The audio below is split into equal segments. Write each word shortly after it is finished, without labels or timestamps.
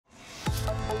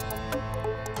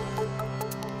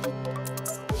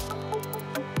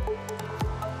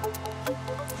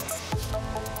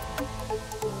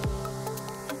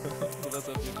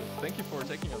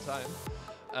time.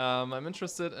 I'm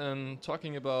interested in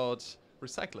talking about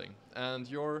recycling and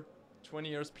your 20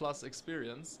 years plus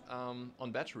experience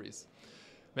on batteries.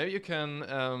 Maybe you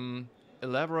can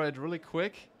elaborate really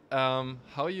quick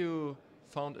how you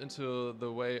found into the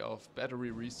way of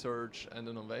battery research and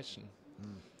innovation.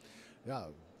 Yeah,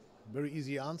 very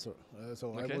easy answer.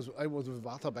 Okay. I was with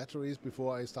Warta Batteries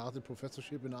before I started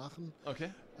professorship in Aachen.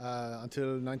 Okay.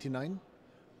 Until '99,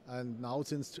 and now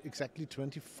since exactly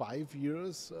 25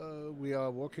 years we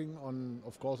are working on,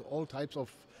 of course, all types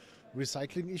of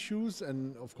recycling issues,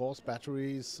 and of course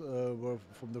batteries were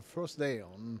from the first day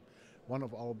on one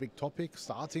of our big topics,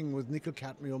 starting with nickel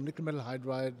cadmium, nickel metal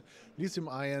hydride, lithium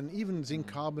ion, even zinc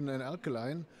carbon and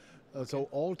alkaline. So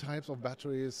all types of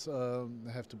batteries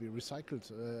have to be recycled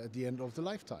at the end of the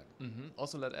lifetime.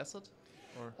 Also lead acid?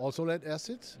 Or? Also lead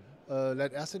acid.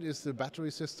 Lead acid is the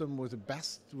battery system with the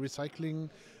best recycling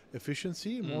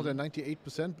efficiency, more than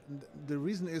 98%. The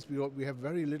reason is we have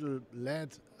very little lead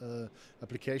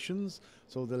applications,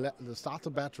 so the starter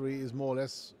battery is more or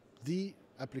less the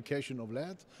application of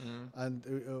lead, and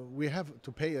we have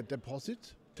to pay a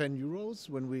deposit, 10 euros,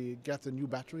 when we get a new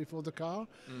battery for the car,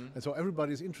 and so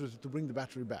everybody is interested to bring the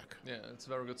battery back. Yeah, it's a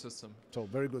very good system. So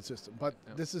very good system, but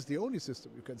this is the only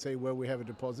system, you can say, where we have a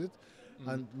deposit,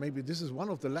 and maybe this is one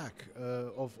of the lack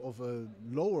of a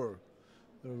lower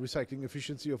recycling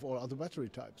efficiency of all other battery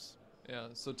types. Yeah,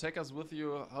 so take us with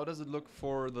you. How does it look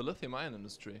for the lithium-ion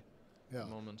industry? Yeah. At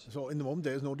the moment? So in the moment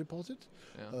there is no deposit.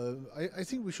 Yeah. I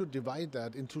think we should divide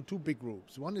that into two big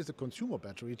groups. One is the consumer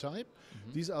battery type.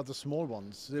 These are the small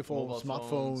ones. They're for Mobile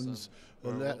smartphones,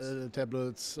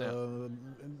 tablets,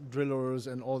 drillers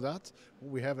and all that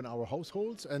we have in our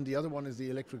households. And the other one is the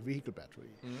electric vehicle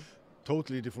battery.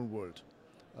 Totally different world.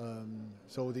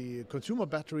 So the consumer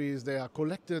batteries, they are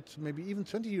collected maybe even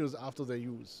 20 years after their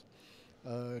use.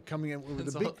 Coming in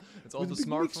with it's all the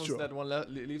smartphones mixture that one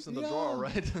leaves in the drawer,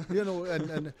 right? You know,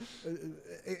 and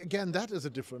again, that is a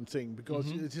different thing, because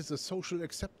it is a social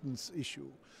acceptance issue.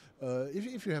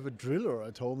 If you have a driller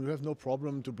at home, you have no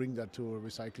problem to bring that to a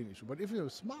recycling issue. But if you have a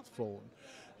smartphone,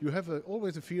 you have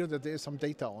always a fear that there is some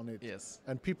data on it. Yes.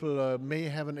 And people may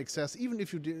have an access. Even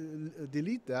if you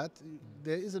delete that,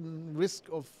 there is a risk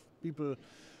of people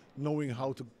knowing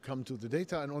how to come to the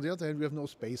data. And on the other hand, we have no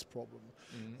space problem.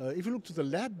 If you look to the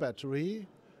lead battery,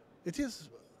 it is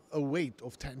a weight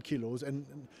of 10 kilos. And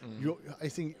I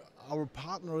think our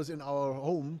partners in our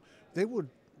home, they would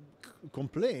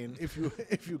complain if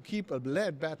you keep a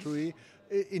lead battery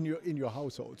in your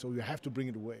household, so you have to bring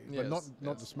it away, but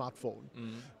not the smartphone.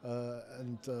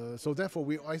 So therefore,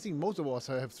 I think most of us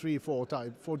have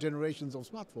four generations of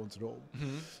smartphones at home.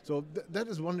 So that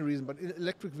is one reason. But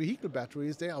electric vehicle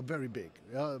batteries, they are very big,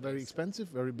 very expensive,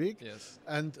 very big. Yes.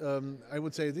 And I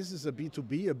would say this is a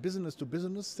B2B, a business to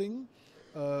business thing.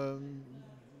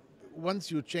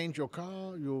 Once you change your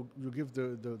car, you give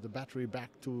the battery back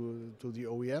to the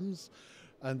OEMs,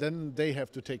 and then they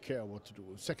have to take care of what to do,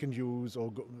 second use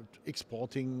or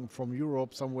exporting from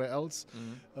Europe somewhere else.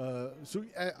 So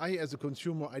I, as a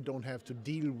consumer, I don't have to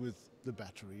deal with the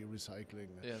battery recycling.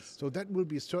 Yes. So that will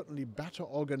be certainly better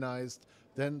organized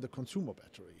than the consumer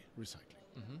battery recycling.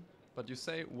 But you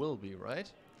say will be, right?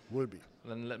 Will be.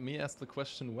 Then let me ask the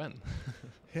question when.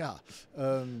 Yeah.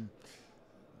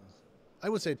 I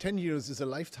would say 10 years is a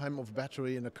lifetime of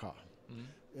battery in a car.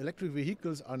 Electric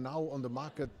vehicles are now on the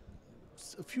market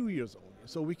a few years only.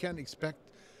 So we can expect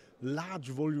large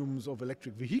volumes of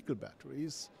electric vehicle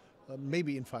batteries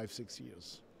maybe in 5-6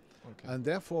 years. Okay. And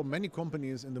therefore many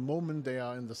companies in the moment, they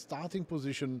are in the starting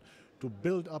position to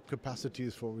build up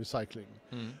capacities for recycling.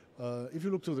 If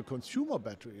you look to the consumer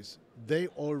batteries, they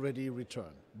already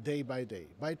return day by day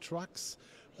by trucks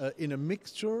in a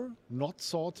mixture, not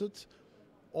sorted,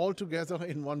 all together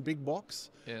in one big box.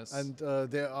 Yes. And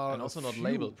there are also not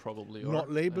labeled, probably. Or,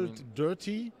 not labeled,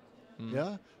 dirty,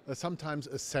 sometimes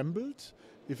assembled.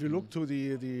 If you look to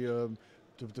the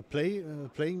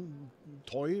playing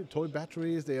toy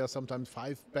batteries, they are sometimes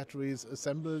 5 batteries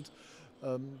assembled.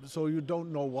 So you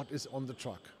don't know what is on the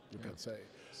truck, you can say.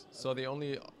 So the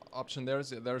only option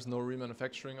there's no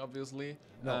remanufacturing, obviously,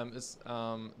 is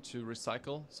to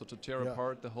recycle, so to tear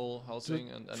apart the whole housing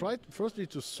and try firstly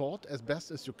to sort as best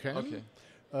as you can. Okay.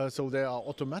 So there are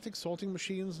automatic sorting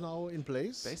machines now in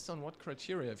place. Based on what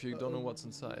criteria, if you don't know what's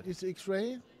inside? It's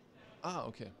X-ray. Ah,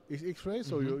 okay. It's X-ray.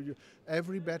 So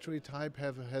every battery type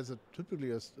has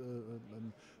typically a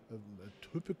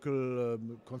typical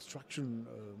construction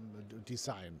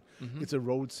design. It's a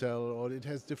road cell, or it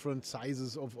has different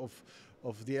sizes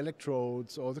of the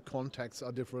electrodes, or the contacts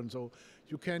are different. So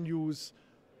you can use,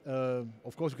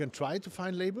 of course, you can try to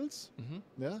find labels.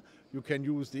 Yeah, you can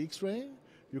use the X-ray.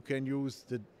 you can use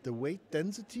the weight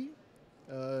density,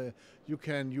 you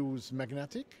can use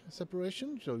magnetic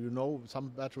separation, so you know some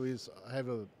batteries have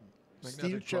a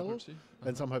steel shell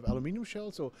and some have aluminum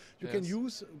shell, so you can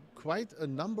use quite a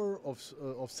number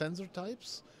of sensor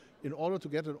types in order to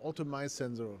get an optimized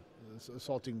sensor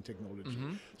sorting technology.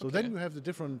 So then you have the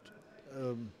different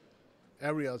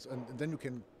areas, and then you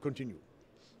can continue.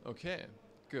 Okay,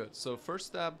 good. So first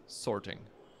step, sorting.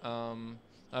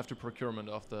 After procurement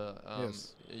of the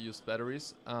used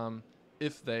batteries,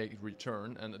 if they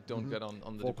return and don't get on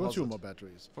the for deposit. consumer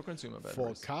batteries. For consumer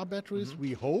batteries. For car batteries,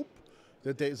 we hope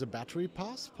that there is a battery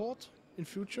passport in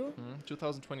future.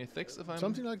 2026, if I'm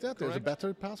something like that. correct. There's a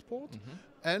battery passport,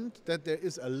 and that there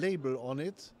is a label on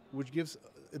it which gives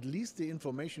at least the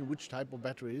information which type of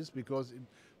battery it is, because it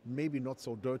may be not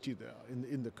so dirty there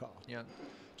in the car. Yeah.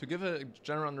 To give a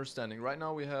general understanding, right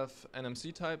now we have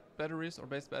NMC type batteries or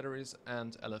base batteries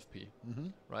and LFP,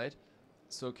 right?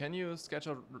 So can you sketch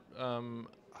out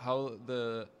how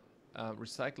the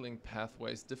recycling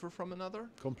pathways differ from another?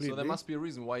 Completely. So there must be a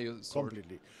reason why you sort.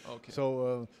 Completely. Okay.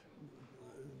 So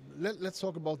let's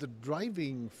talk about the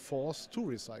driving force to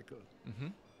recycle.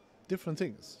 Different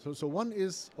things. So one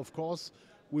is, of course,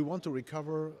 we want to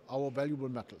recover our valuable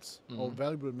metals, our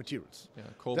valuable materials. Yeah,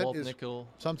 cobalt, that is nickel.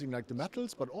 Something like the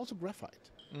metals, but also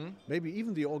graphite. Maybe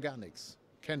even the organics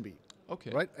can be.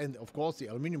 Okay. Right? And of course the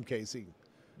aluminum casing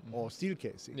or steel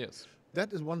casing. Yes.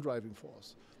 That is one driving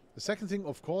force. The second thing,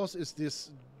 of course, is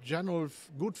this general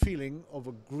good feeling of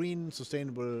a green,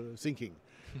 sustainable thinking.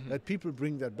 That people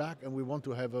bring that back, and we want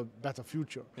to have a better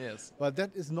future. Yes. But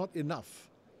that is not enough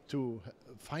to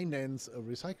finance a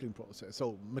recycling process.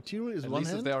 So material is At one least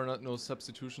hand. if there are no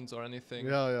substitutions or anything.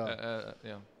 Yeah.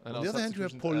 And On the other hand, you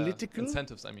have political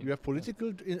incentives. I mean, you have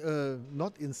political,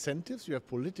 not incentives. You have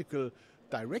political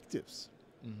directives.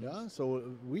 Yeah.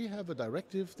 So we have a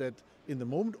directive that, in the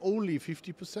moment, only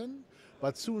 50%,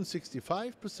 but soon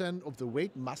 65% of the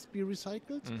weight must be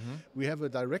recycled. We have a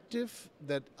directive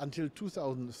that until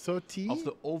 2030 of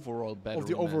the overall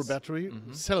battery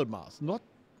cell mass,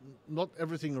 not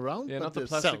everything around, but not the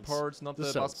plastic parts, not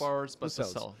the bus bars, but the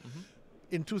cell.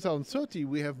 In 2030,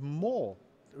 we have more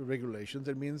regulations.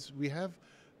 That means we have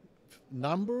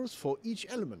numbers for each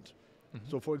element.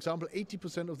 So, for example,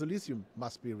 80% of the lithium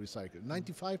must be recycled.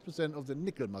 95% of the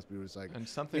nickel must be recycled. And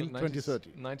something in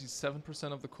 2030.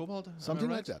 97% of the cobalt? Something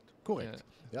right? like that. Correct.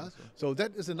 Yeah. So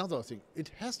that is another thing.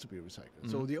 It has to be recycled.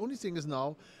 So the only thing is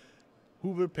now,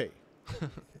 who will pay?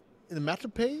 The metal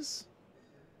pays,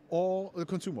 or the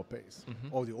consumer pays,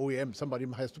 or the OEM. Somebody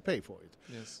has to pay for it.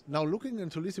 Yes. Now, looking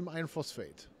into lithium iron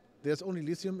phosphate, there's only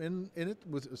lithium in it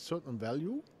with a certain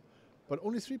value, but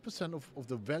only 3% of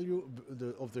the value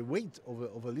of the weight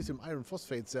of a lithium iron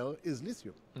phosphate cell is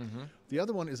lithium. The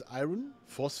other one is iron,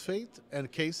 phosphate, and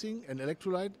casing and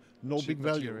electrolyte. No Cheap big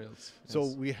value. materials. So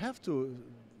Yes. we have to.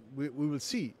 We will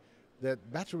see that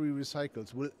battery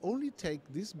recycles will only take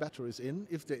these batteries in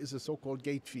if there is a so-called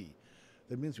gate fee.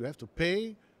 That means you have to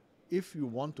pay if you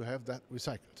want to have that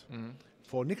recycled.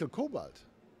 For nickel cobalt,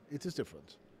 it is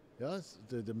different. Yes,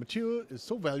 the material is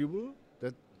so valuable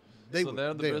that they so will,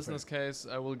 there the they business case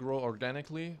will grow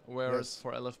organically, whereas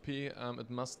for LFP it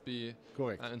must be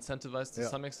correct. incentivized to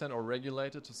some extent or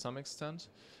regulated to some extent.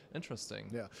 Interesting.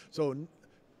 Yeah. So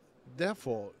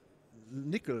therefore,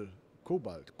 nickel,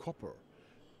 cobalt, copper,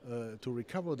 to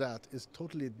recover that is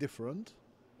totally different.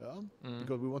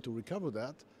 Because we want to recover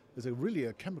that. It's really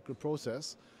a chemical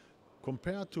process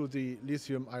compared to the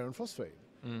lithium iron phosphate,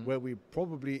 where we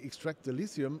probably extract the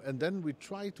lithium and then we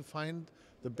try to find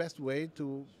the best way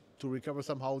to recover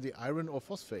somehow the iron or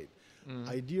phosphate.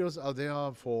 Ideas are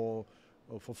there for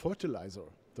fertilizer,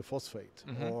 the phosphate,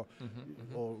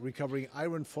 or recovering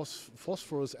iron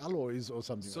phosphorus alloys or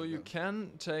something. So like you that.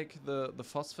 can take the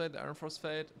phosphate, the iron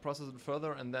phosphate, process it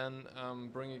further, and then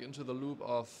bring it into the loop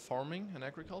of farming and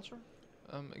agriculture.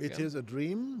 It is a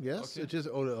dream, yes. Okay. It is a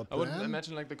plan. I would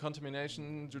imagine like the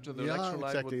contamination due to the yeah, electrolyte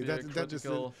exactly. would be a that is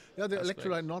critical the aspect.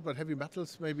 electrolyte not, but heavy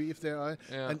metals maybe if there are.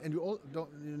 Yeah. And you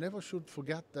never should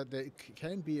forget that there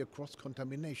can be a cross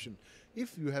contamination.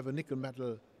 If you have a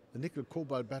nickel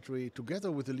cobalt battery together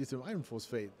with the lithium iron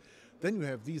phosphate, then you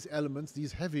have these elements,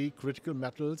 these heavy critical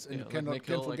metals, and you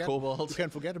can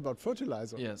forget about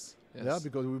fertilizer. Yes. Yeah,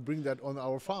 because we bring that on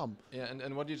our farm. Yeah,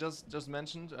 and what you just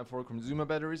mentioned for consumer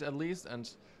batteries at least, and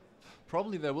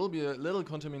probably there will be a little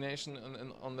contamination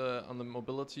on the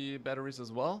mobility batteries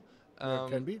as well.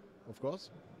 Can be, of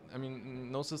course. I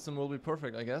mean, no system will be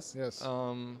perfect, I guess. Yes.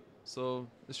 So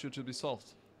this should be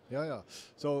solved. Yeah.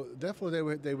 So therefore,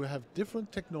 they will have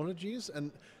different technologies,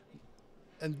 and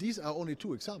these are only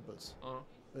two examples.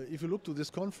 if you look to this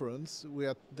conference,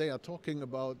 they are talking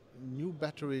about new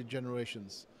battery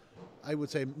generations. I would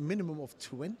say minimum of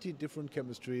 20 different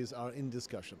chemistries are in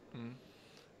discussion.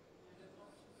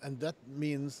 And that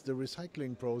means the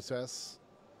recycling process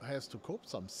has to cope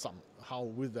somehow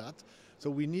with that. So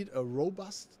we need a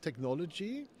robust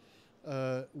technology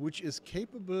which is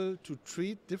capable to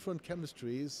treat different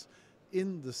chemistries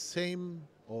in the same,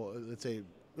 or let's say,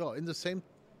 in the same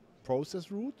process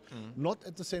route, not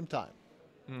at the same time.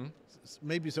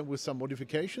 Maybe with some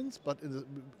modifications, but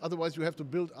otherwise you have to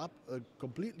build up a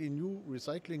completely new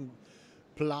recycling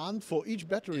plant for each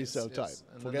battery cell type.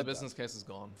 And then the business case is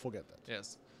gone. Forget that.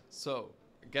 Yes. So,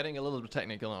 getting a little bit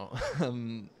technical now.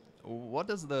 What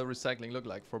does the recycling look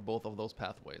like for both of those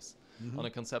pathways on a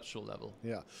conceptual level?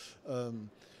 Yeah.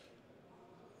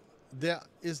 There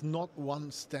is not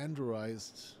one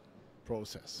standardized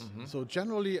process. So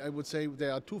generally I would say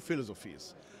there are two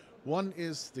philosophies. One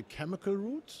is the chemical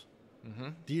route,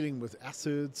 dealing with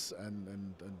acids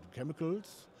and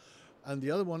chemicals. And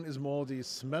the other one is more the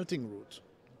smelting route.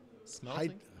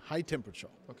 Smelting? High temperature.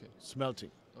 Okay.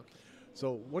 Smelting. Okay.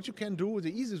 So what you can do,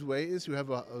 the easiest way is you have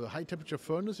a high temperature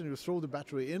furnace and you throw the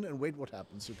battery in and wait what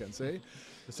happens, you can say.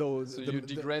 So you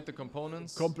degrade the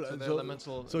components to the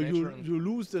elemental so you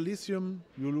lose the lithium,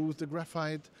 you lose the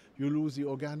graphite, you lose the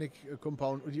organic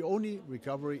compound. The only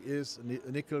recovery is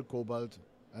nickel, cobalt,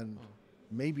 and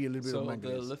maybe a little bit of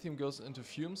manganese. So the lithium goes into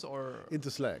fumes or? Into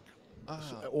slag.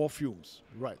 Or fumes,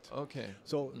 right. Okay.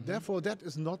 So therefore that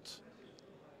is not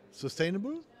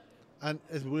sustainable and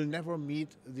it will never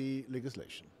meet the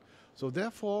legislation. So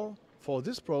therefore, for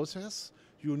this process,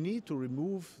 you need to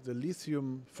remove the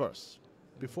lithium first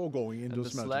before going into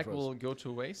smelting. The slag will go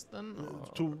to waste then?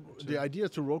 The idea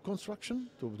is to road construction,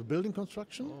 to the building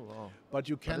construction. Oh, wow. But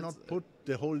you cannot put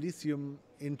the whole lithium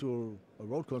into a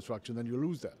road construction, then you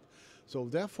lose that. So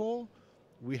therefore,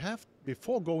 we have,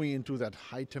 before going into that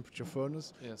high temperature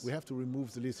furnace, we have to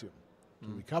remove the lithium,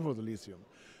 to recover the lithium.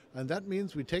 And that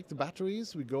means we take the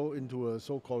batteries, we go into a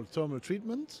so-called thermal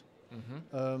treatment.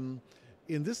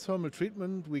 In this thermal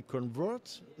treatment, we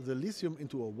convert the lithium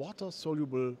into a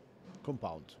water-soluble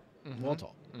compound, water.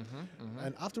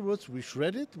 And afterwards, we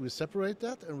shred it, we separate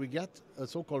that, and we get a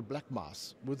so-called black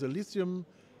mass with the lithium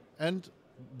and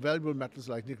valuable metals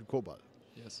like nickel, cobalt.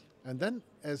 Yes. And then,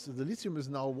 as the lithium is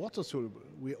now water-soluble,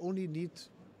 we only need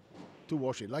to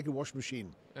wash it, like a wash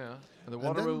machine. Yeah, and the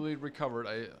water will be recovered,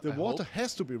 The water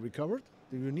has to be recovered.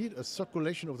 You need a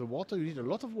circulation of the water. You need a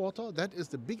lot of water. That is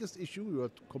the biggest issue. You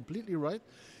are completely right.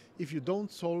 If you don't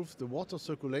solve the water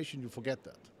circulation, you forget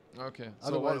that. Okay.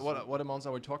 So what amounts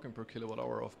are we talking per kilowatt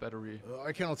hour of battery?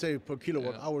 I cannot say per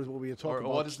kilowatt hours what we are talking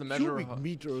about. What is the measure? Cubic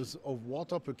meters of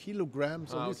water per kilogram.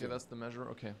 Okay, that's the measure.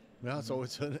 Okay. Yeah, so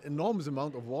it's an enormous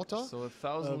amount of water. So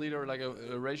 1,000 liter, like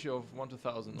a ratio of 1 to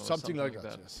 1,000 or something like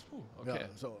that. Yes. Okay. Yeah,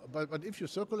 so, but if you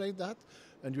circulate that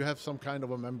and you have some kind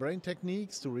of a membrane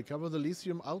techniques to recover the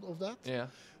lithium out of that,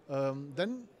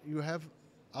 then you have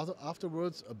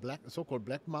afterwards a so-called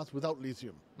black mass without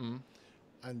lithium.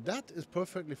 And that is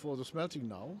perfectly for the smelting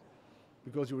now,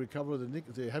 because you recover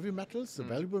the heavy metals, the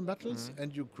valuable metals,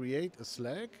 and you create a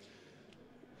slag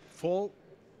for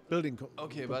building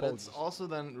Okay, but it's also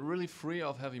then really free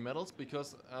of heavy metals,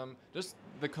 because just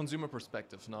the consumer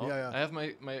perspective now. I have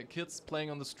my kids playing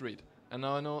on the street, and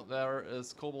now I know there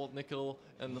is cobalt, nickel,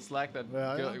 and the slag that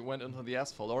went into the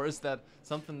asphalt. Or is that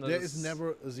something that there is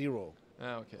never a zero.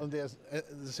 Okay. And there's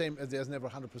the same as there's never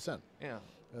 100%. Yeah.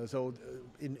 So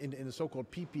in the so-called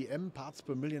ppm, parts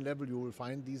per million level, you will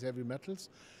find these heavy metals.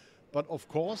 But of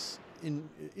course,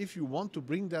 if you want to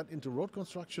bring that into road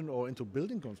construction or into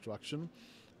building construction,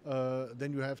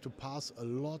 then you have to pass a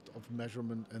lot of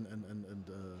measurement and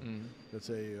let's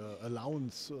say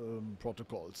allowance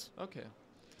protocols. Okay.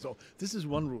 So this is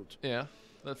one route. Yeah.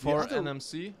 For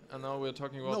NMC, and now we're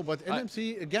talking about... No, but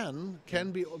NMC again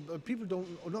can be...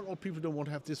 not all people don't want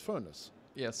to have this furnace.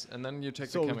 Yes, and then you take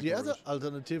the chemical So the other route.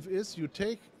 alternative is you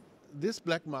take this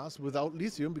black mass without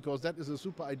lithium, because that is a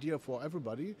super idea for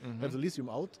everybody, have the lithium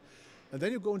out, and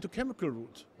then you go into chemical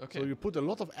route. Okay. So you put a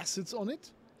lot of acids on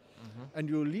it, and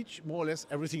you leach more or less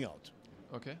everything out.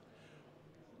 Okay.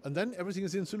 And then everything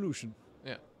is in solution.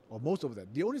 Yeah. Or most of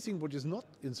that. The only thing which is not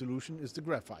in solution is the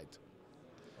graphite.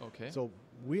 Okay. So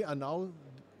we are now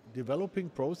developing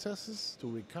processes to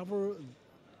recover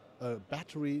a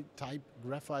battery type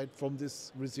graphite from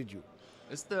this residue.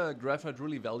 Is the graphite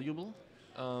really valuable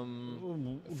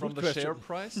from the share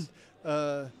price?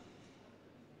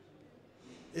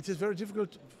 It is very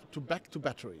difficult to back to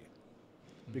battery,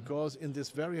 because in this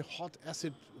very hot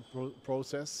acid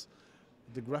process,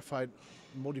 the graphite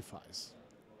modifies.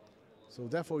 So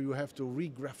therefore you have to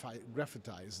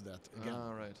graphitize that again.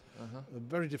 Ah, right.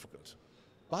 Very difficult.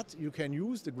 But you can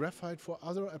use the graphite for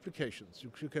other applications.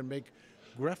 You can make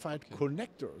graphite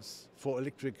connectors for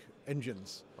electric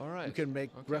engines. All right. You can make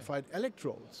graphite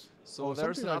electrodes. So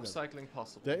there's an upcycling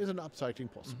possible. There is an upcycling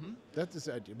possible. That is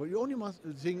the idea. But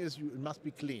the thing is, it must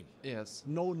be clean. Yes.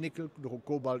 No nickel, no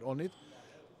cobalt on it.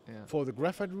 Yeah. For the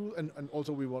graphite rule, and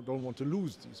also we don't want to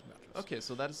lose these metals. Okay,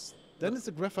 so that's... Then it's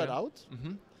the graphite out,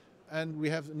 and we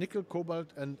have nickel, cobalt,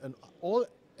 and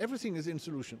everything is in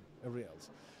solution, everything else.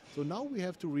 So now we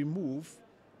have to remove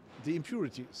the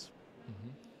impurities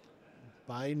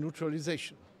by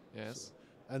neutralization. Yes.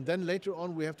 So, and then later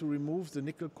on we have to remove the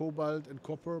nickel, cobalt, and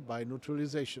copper by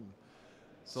neutralization.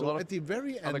 So at the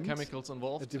very end, other chemicals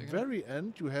involved. At the very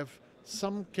end, you have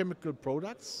some chemical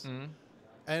products,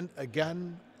 and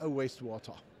again a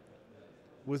wastewater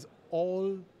with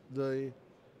all the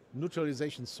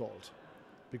neutralization salt.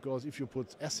 Because if you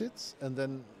put acids and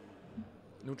then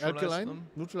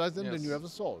neutralize them, then you have a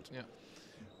salt. Yeah.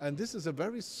 And this is a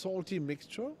very salty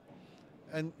mixture,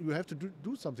 and you have to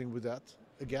do something with that.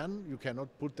 Again, you cannot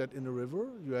put that in a river,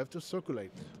 you have to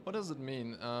circulate. What does it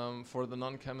mean for the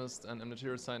non-chemist and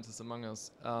material scientists among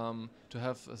us to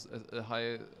have a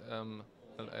high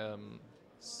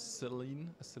salty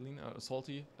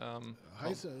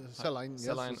high saline,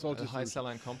 high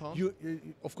saline compound?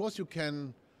 Of course you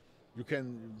can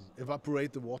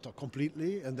evaporate the water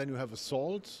completely, and then you have a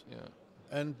salt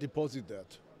and deposit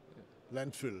that,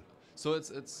 landfill. So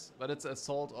it's a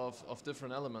salt of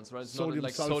different elements, right? It's sodium not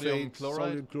like sulfate, sodium chloride,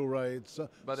 sodium chloride,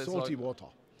 but it's salty like water.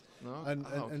 No?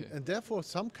 And therefore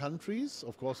some countries,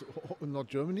 of course not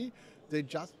Germany, they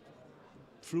just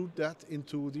float that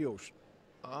into the ocean.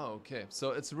 Oh, okay.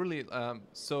 So it's really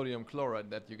sodium chloride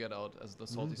that you get out as the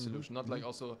salty solution, not like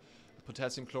also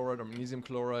potassium chloride or magnesium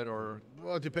chloride or...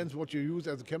 Well, it depends what you use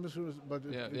as a chemist, but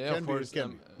it can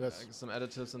be. Yes. Some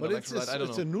additives in but the electrolyte, I don't know.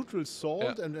 It's a neutral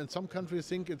salt, and some countries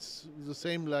think it's the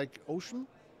same like ocean.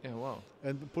 Yeah, wow.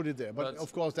 And put it there. But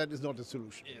of course that is not a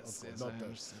solution. Yes, I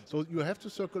understand. So you have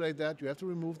to circulate that, you have to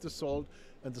remove the salt,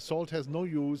 and the salt has no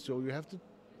use, so you have to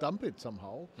dump it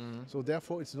somehow. So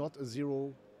therefore it's not a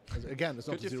zero... Again, it's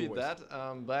not Could you zero feed waste.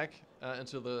 that back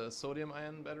into the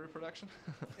sodium-ion battery production?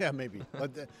 Yeah, maybe.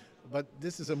 But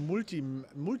this is a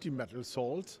multi-metal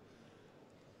salt,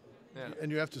 and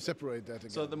you have to separate that again.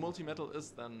 So the multi-metal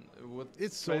is then with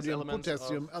it's sodium,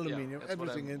 potassium, aluminium,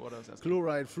 everything in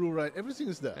chloride, fluoride, everything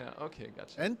is there. Yeah, okay,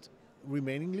 gotcha. And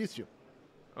remaining lithium.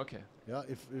 Okay. Yeah,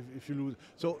 if you lose,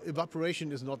 so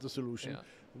evaporation is not the solution. Yeah.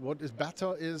 What is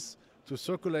better is to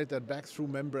circulate that back through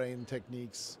membrane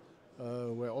techniques.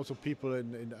 Where also people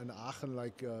in Aachen,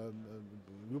 like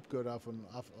Hömberg from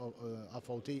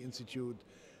RWTH Institute,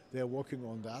 they are working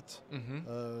on that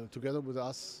together with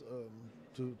us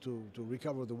to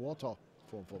recover the water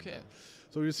from that.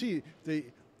 So you see,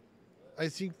 I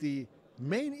think the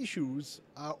main issues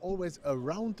are always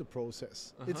around the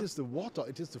process. It is the water,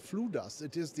 it is the flue dust,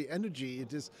 it is the energy,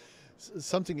 it is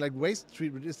something like waste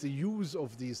treatment, it is the use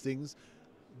of these things.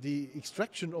 The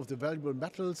extraction of the valuable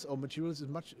metals or materials is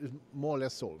more or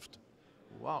less solved.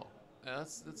 Wow,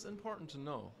 that's important to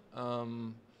know.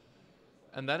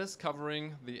 And that is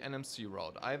covering the NMC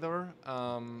route, either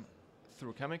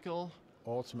through chemical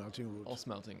or smelting route. Or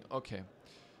smelting, okay,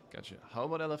 gotcha. How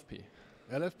about LFP?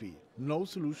 LFP, no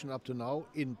solution up to now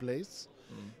in place.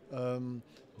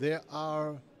 There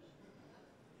are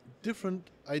different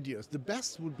ideas. The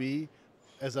best would be,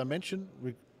 as I mentioned,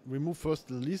 remove first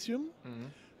the lithium,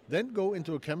 then go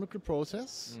into a chemical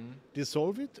process,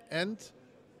 dissolve it, and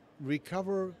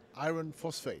recover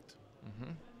iron-phosphate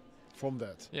from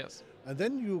that. Yes. And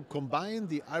then you combine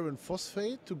the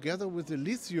iron-phosphate together with the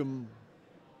lithium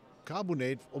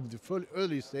carbonate of the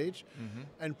early stage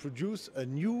and produce a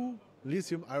new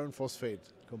lithium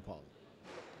iron-phosphate compound.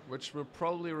 Which will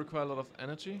probably require a lot of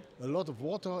energy? A lot of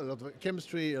water, a lot of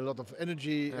chemistry, a lot of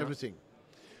energy, everything.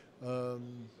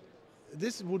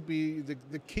 This would be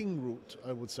the king route,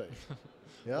 I would say.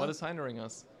 Yeah? What is hindering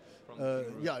us?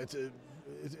 Yeah, it's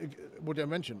what I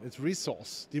mentioned. It's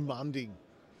resource demanding,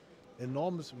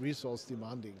 enormous resource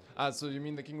demanding. So you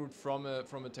mean the king route from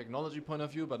a technology point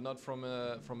of view, but not from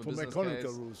a business economical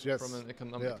case, rules, yes. from an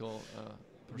economical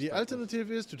perspective. The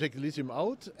alternative is to take the lithium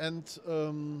out and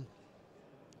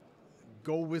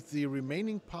go with the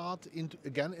remaining part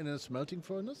again in a smelting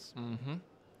furnace.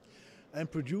 And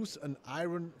produce an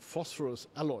iron phosphorus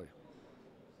alloy.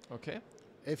 Okay.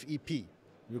 FEP,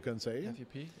 you can say.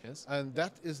 FEP, yes. And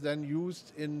that is then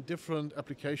used in different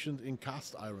applications in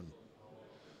cast iron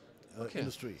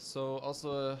industry. So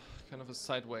also kind of a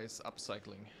sideways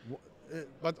upcycling.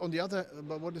 but on the other,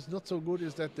 but what is not so good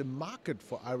is that the market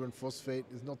for iron phosphate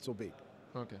is not so big.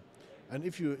 Okay. And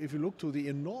if you look to the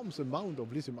enormous amount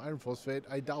of lithium iron phosphate,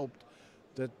 I doubt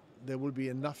that there will be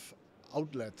enough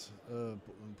outlet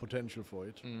potential for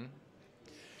it. Mm-hmm.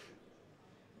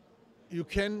 You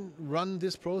can run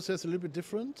this process a little bit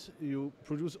different. You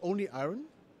produce only iron,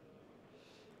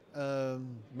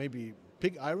 maybe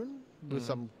pig iron with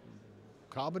some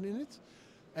carbon in it,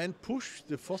 and push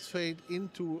the phosphate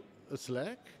into a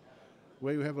slag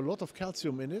where you have a lot of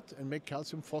calcium in it and make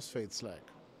calcium phosphate slag.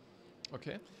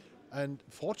 Okay. And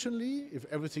fortunately, if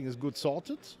everything is good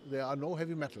sorted, there are no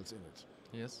heavy metals in it.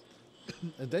 Yes.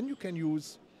 And then you can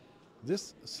use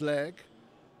this slag,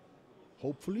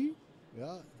 hopefully,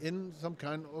 in some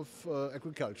kind of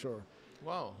agriculture.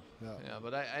 Wow. Yeah.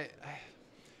 But I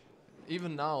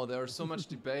even now there's so much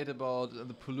debate about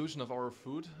the pollution of our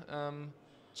food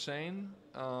chain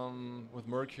with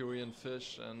mercury in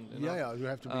fish, and you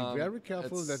have to be very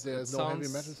careful that there's no heavy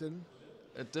metals in.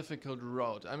 A difficult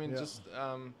road. I mean, Yeah. just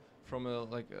from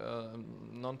a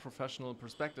non-professional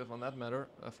perspective on that matter,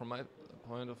 from my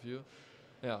point of view,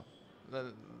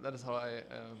 that is how I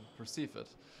perceive it.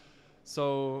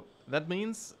 So that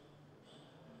means,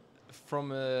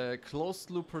 from a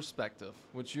closed-loop perspective,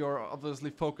 which you are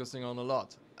obviously focusing on a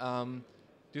lot,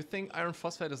 do you think iron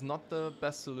phosphate is not the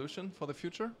best solution for the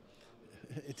future?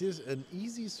 It is an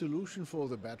easy solution for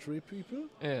the battery people.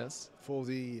 Yes. For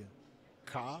the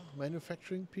car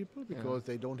manufacturing people, because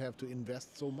they don't have to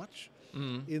invest so much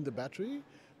in the battery.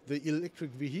 The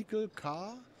electric vehicle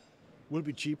car will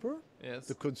be cheaper. Yes.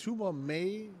 The consumer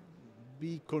may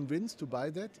be convinced to buy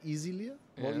that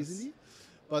more easily.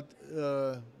 But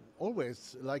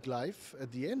always, like life,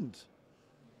 at the end,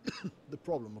 the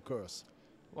problem occurs.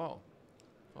 Wow.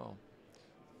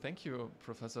 Thank you,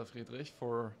 Professor Friedrich,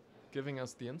 for giving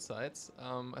us the insights.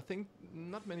 I think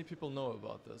not many people know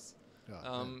about this.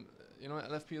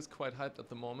 LFP is quite hyped at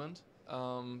the moment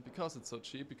because it's so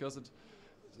cheap, because it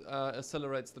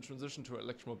accelerates the transition to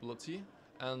electromobility,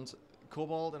 and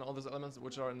cobalt and all these elements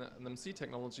which are in MC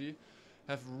technology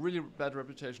have really bad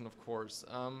reputation, of course.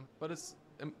 But it's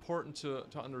important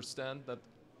to understand that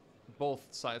both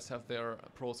sides have their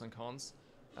pros and cons,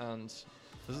 and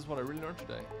this is what I really learned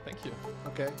today. Thank you.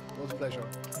 Okay, it was a pleasure.